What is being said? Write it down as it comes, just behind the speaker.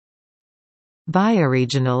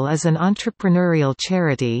BioRegional is an entrepreneurial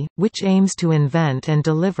charity, which aims to invent and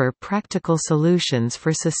deliver practical solutions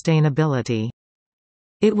for sustainability.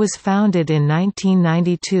 It was founded in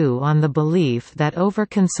 1992 on the belief that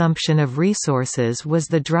overconsumption of resources was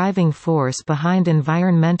the driving force behind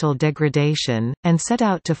environmental degradation, and set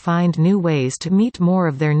out to find new ways to meet more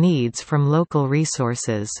of their needs from local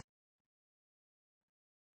resources.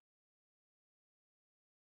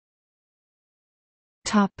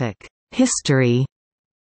 History.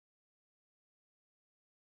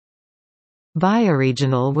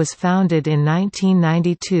 BioRegional was founded in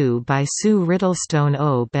 1992 by Sue Riddlestone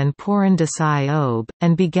Obe and Pooran Desai Obe,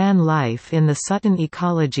 and began life in the Sutton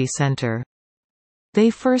Ecology Centre. They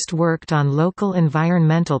first worked on local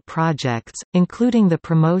environmental projects, including the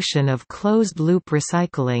promotion of closed-loop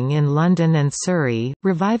recycling in London and Surrey,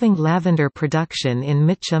 reviving lavender production in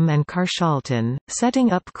Mitcham and Carshalton, setting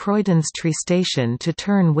up Croydon's Tree Station to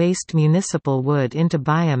turn waste municipal wood into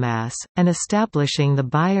biomass, and establishing the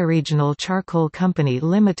BioRegional Charcoal Company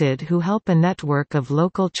Limited, who help a network of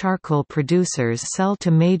local charcoal producers sell to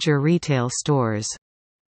major retail stores.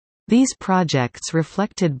 These projects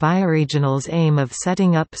reflected BioRegional's aim of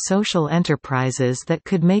setting up social enterprises that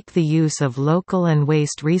could make the use of local and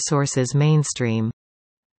waste resources mainstream.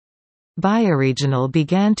 BioRegional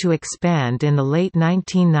began to expand in the late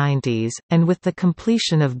 1990s, and with the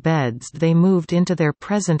completion of BEDS they moved into their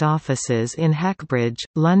present offices in Hackbridge,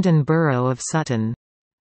 London Borough of Sutton.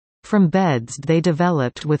 From BEDS they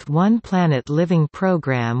developed with One Planet Living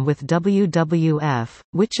program with WWF,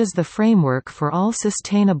 which is the framework for all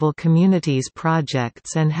sustainable communities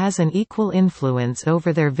projects and has an equal influence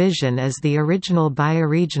over their vision as the original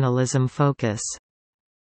bioregionalism focus.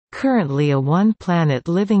 Currently a One Planet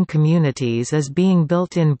Living Communities is being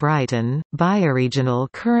built in Brighton.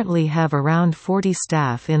 BioRegional currently have around 40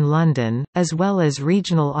 staff in London, as well as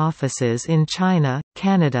regional offices in China,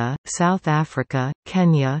 Canada, South Africa,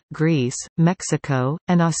 Kenya, Greece, Mexico,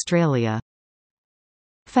 and Australia.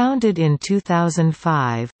 Founded in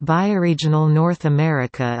 2005, BioRegional North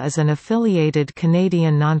America is an affiliated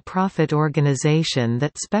Canadian nonprofit organization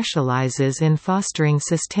that specializes in fostering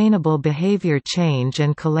sustainable behavior change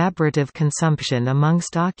and collaborative consumption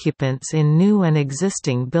amongst occupants in new and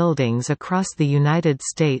existing buildings across the United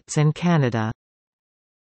States and Canada.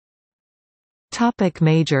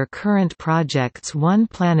 Major current projects. One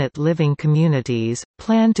Planet Living Communities,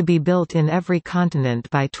 planned to be built in every continent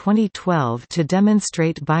by 2012 to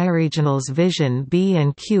demonstrate BioRegional's vision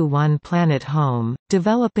B&Q One Planet Home,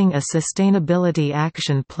 developing a sustainability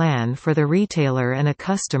action plan for the retailer and a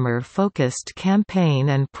customer-focused campaign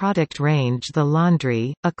and product range. The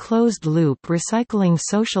Laundry, a closed-loop recycling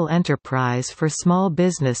social enterprise for small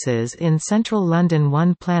businesses in central London.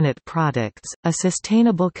 One Planet Products, a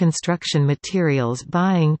sustainable construction materials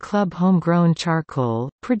buying club. Homegrown charcoal,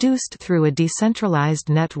 produced through a decentralized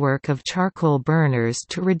network of charcoal burners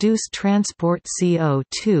to reduce transport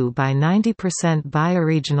CO2 by 90%.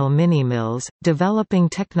 BioRegional Minimills, developing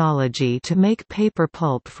technology to make paper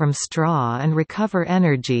pulp from straw and recover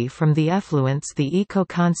energy from the effluents. The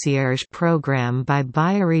Eco-Concierge program by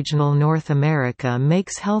BioRegional North America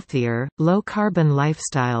makes healthier, low-carbon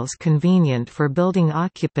lifestyles convenient for building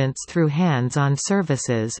occupants through hands-on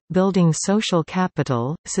services, building social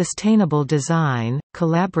capital, sustainable design,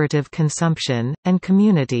 collaborative consumption, and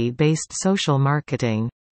community-based social marketing.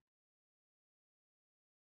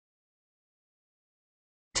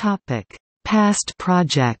 Past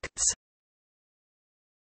projects.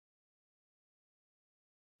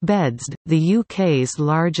 BEDS, the UK's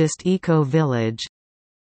largest eco-village.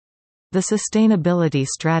 The sustainability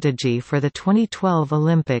strategy for the 2012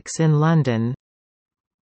 Olympics in London.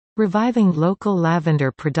 Reviving local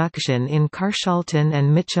lavender production in Carshalton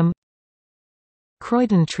and Mitcham.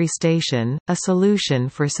 Croydon Tree Station, a solution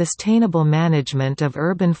for sustainable management of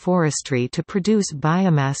urban forestry to produce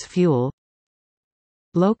biomass fuel.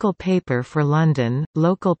 Local Paper for London,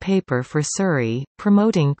 Local Paper for Surrey,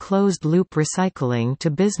 promoting closed-loop recycling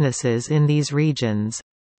to businesses in these regions.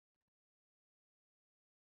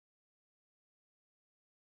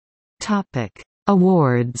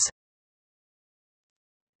 Awards.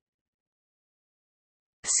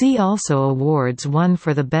 See also awards won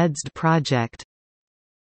for the BEDS project.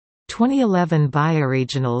 2011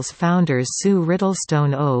 BioRegional's founders Sue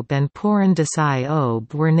Riddlestone Obe and Pooran Desai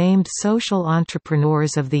Obe were named Social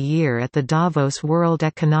Entrepreneurs of the Year at the Davos World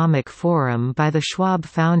Economic Forum by the Schwab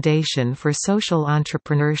Foundation for Social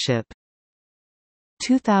Entrepreneurship.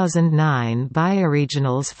 2009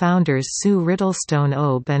 BioRegional's founders Sue Riddlestone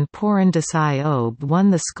Obe and Pooran Desai Obe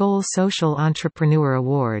won the Skoll Social Entrepreneur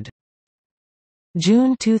Award.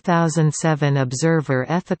 June 2007 Observer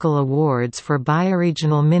Ethical Awards for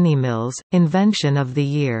BioRegional Minimills, Invention of the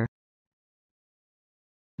Year.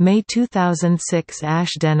 May 2006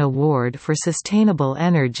 Ashden Award for Sustainable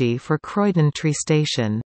Energy for Croydon Tree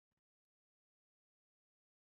Station.